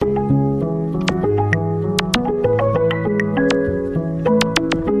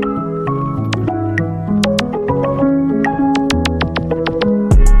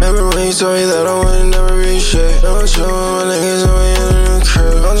told me that I wouldn't never reach shit. Now I'm chillin' with my niggas and we in a new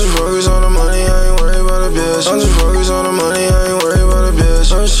crib. I'm just focused on the money, I ain't worried about a bitch. I'm just focused on the money, I ain't worried about a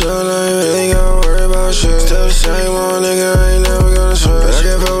bitch. I'm chillin', I ain't really gotta worry about shit. Still the same old nigga, I ain't never gonna switch. But I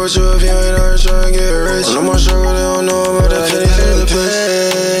can't fuck with you if you ain't out here tryna get rich. When I'm on struggle, they don't know about the pennies and the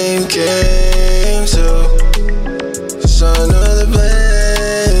blame game too. Son of the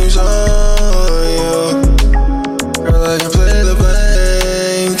blame's on you. Girl, I can play the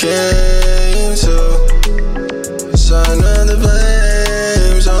blame game too. Son of the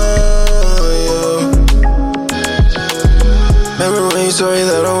blame's on you. Remember when you told me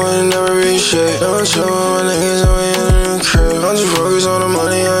that I wouldn't never reach shit? Now I'm chillin' with my niggas and we in a new crib. I'm just focused on the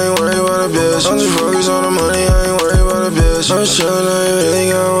money, I ain't worried about a bitch. I'm just focused on the money, I ain't worried about a bitch. I'm chillin', I ain't really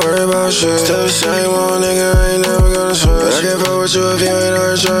gotta worry about shit. Still the same old nigga, I ain't never gonna switch. But I can't fuck with you if you ain't out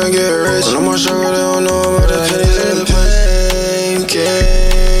here tryna get rich. When I'm on struggle, they don't know about the pennies and the blame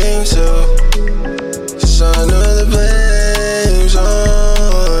game too. Son of the blame's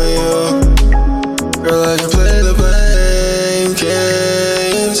on you. Girl, I can play the blame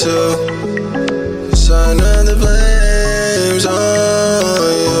game too.